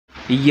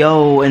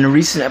Yo, in a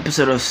recent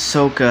episode of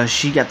Ahsoka,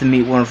 she got to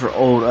meet one of her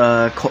old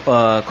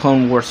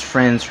Clone Wars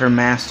friends, her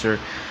master.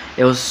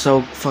 It was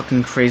so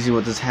fucking crazy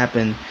what just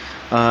happened.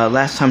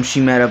 Last time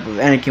she met up with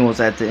Anakin was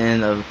at the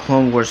end of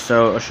Clone Wars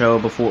show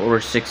before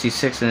Order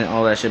 66 and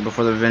all that shit,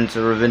 before the Revenge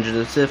of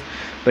the Sith.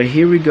 But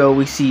here we go,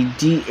 we see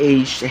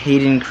de-aged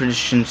Hayden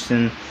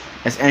Christensen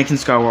as Anakin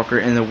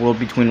Skywalker in the World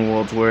Between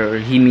Worlds, where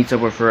he meets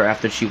up with her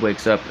after she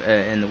wakes up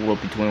in the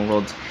World Between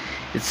Worlds.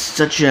 It's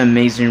such an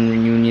amazing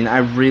reunion. I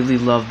really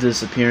love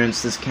this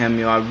appearance, this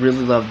cameo. I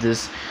really love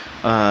this.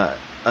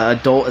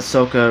 Adult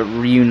Ahsoka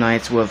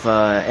reunites with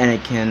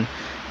Anakin.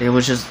 It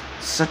was just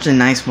such a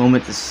nice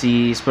moment to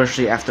see,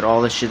 especially after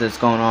all the shit that's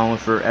going on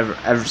with her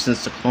ever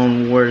since the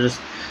Clone Wars,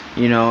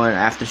 you know, and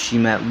after she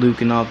met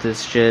Luke and all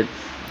this shit.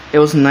 It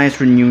was a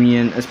nice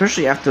reunion,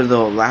 especially after the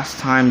last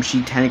time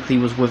she technically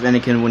was with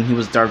Anakin when he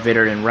was Darth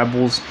Vader in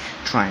Rebels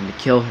trying to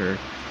kill her.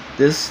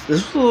 This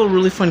was a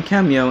really fun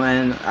cameo,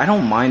 and I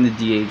don't mind the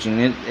de-aging.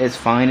 It's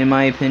fine in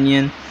my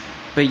opinion.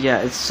 But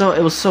yeah, it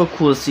was so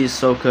cool to see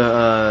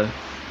Ahsoka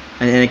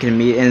and Anakin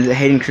meet, and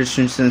Hayden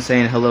Christensen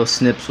saying hello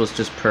Snips was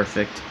just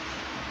perfect.